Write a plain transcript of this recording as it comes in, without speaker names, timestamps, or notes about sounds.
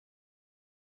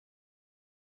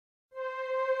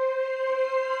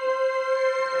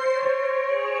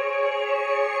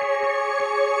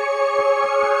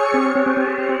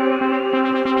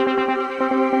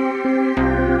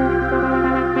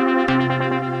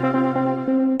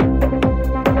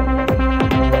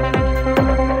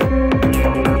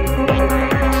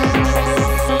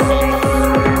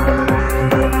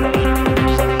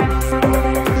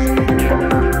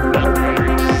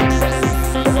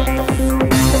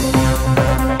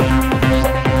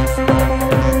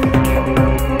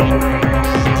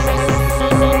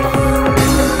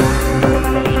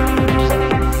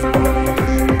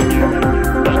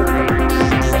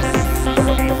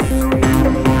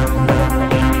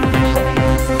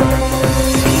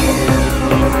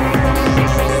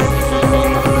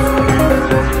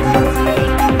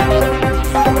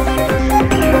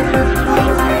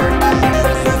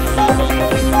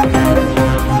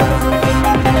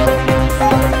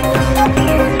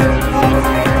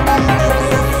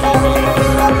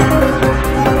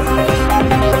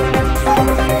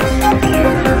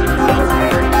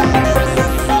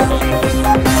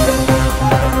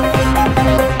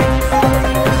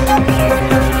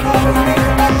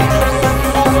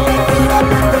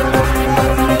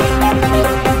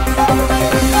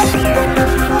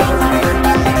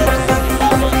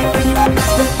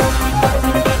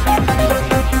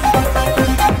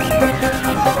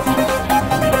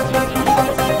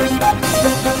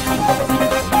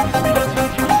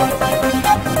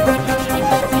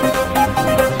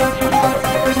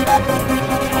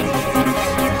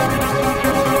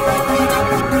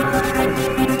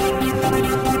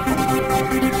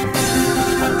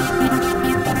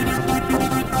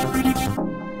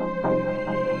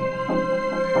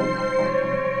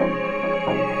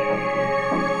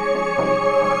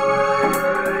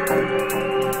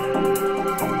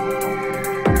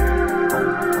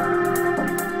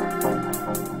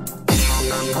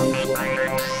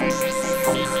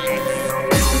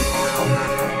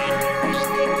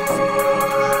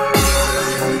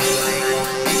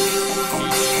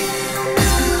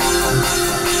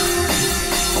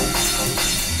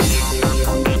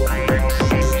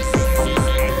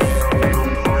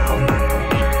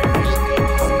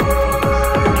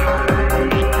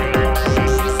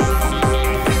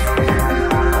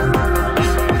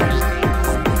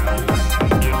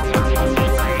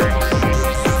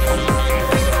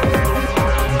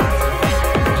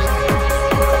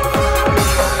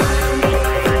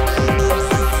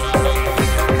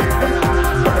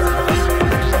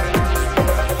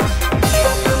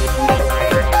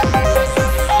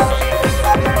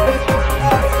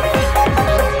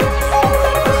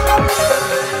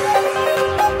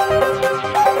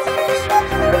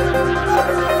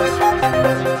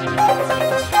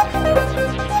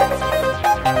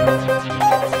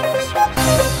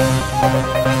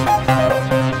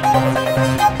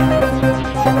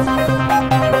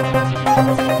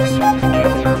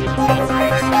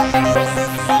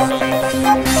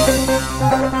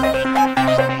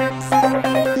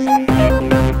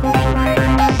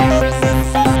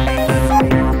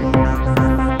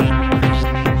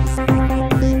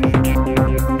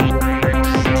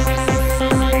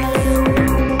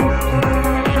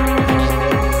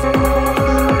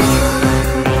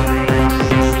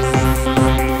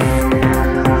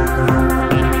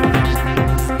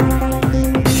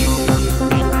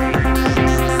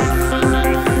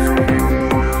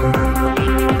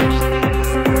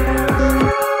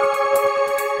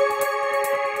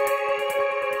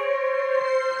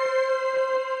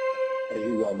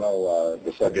all know,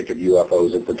 the subject of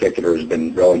UFOs in particular has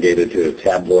been relegated to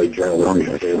tabloid journalism,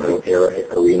 the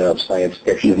arena of science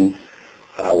fiction.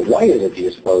 Why is it, do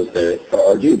you suppose, that,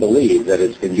 or do you believe that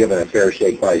it's been given a fair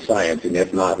shake by science, and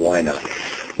if not, why not?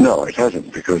 No, it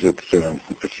hasn't, because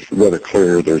it's rather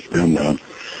clear there's been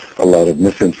a lot of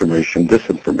misinformation,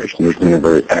 disinformation. There's been a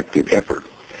very active effort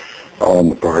on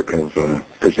the part of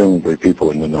presumably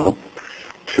people in the know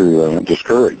to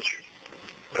discourage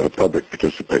public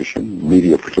participation,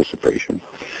 media participation,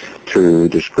 to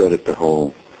discredit the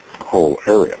whole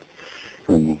area.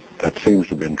 And that seems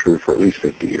to have been true for at least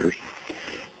 50 years.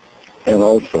 And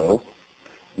also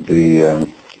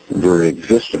the very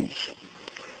existence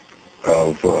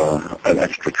of an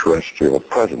extraterrestrial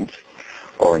presence,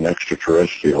 or an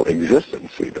extraterrestrial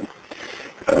existence even,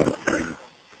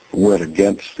 went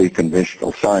against the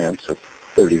conventional science of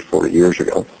 30, 40 years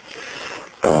ago.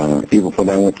 Even when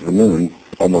I went to the moon,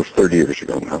 almost 30 years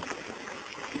ago now,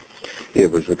 it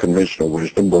was the conventional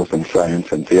wisdom, both in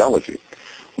science and theology,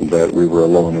 that we were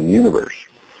alone in the universe.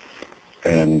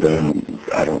 And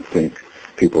I don't think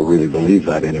people really believe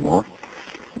that anymore,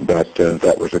 but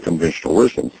that was a conventional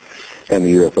wisdom. And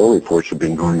the UFO reports have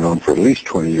been going on for at least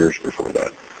 20 years before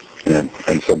that,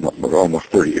 and some almost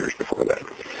 30 years before that.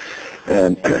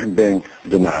 And being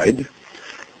denied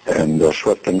and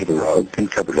swept under the rug and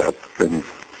covered up and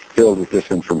filled with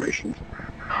disinformation.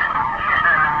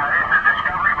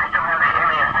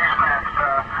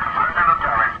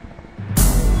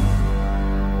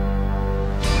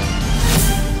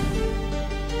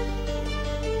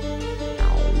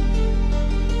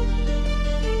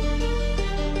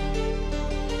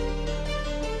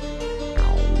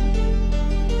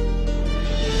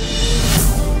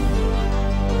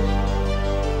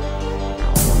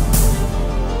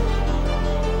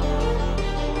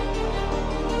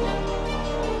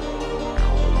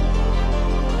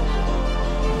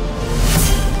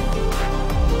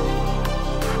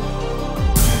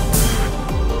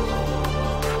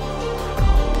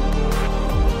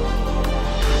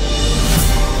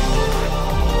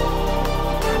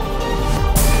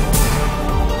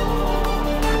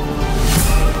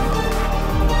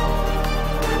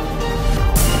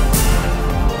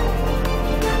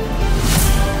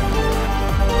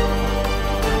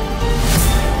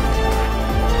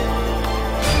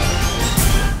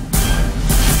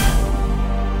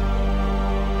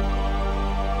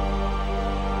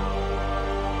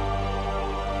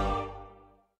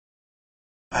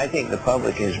 I think the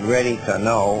public is ready to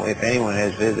know if anyone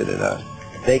has visited us.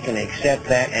 They can accept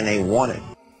that, and they want it.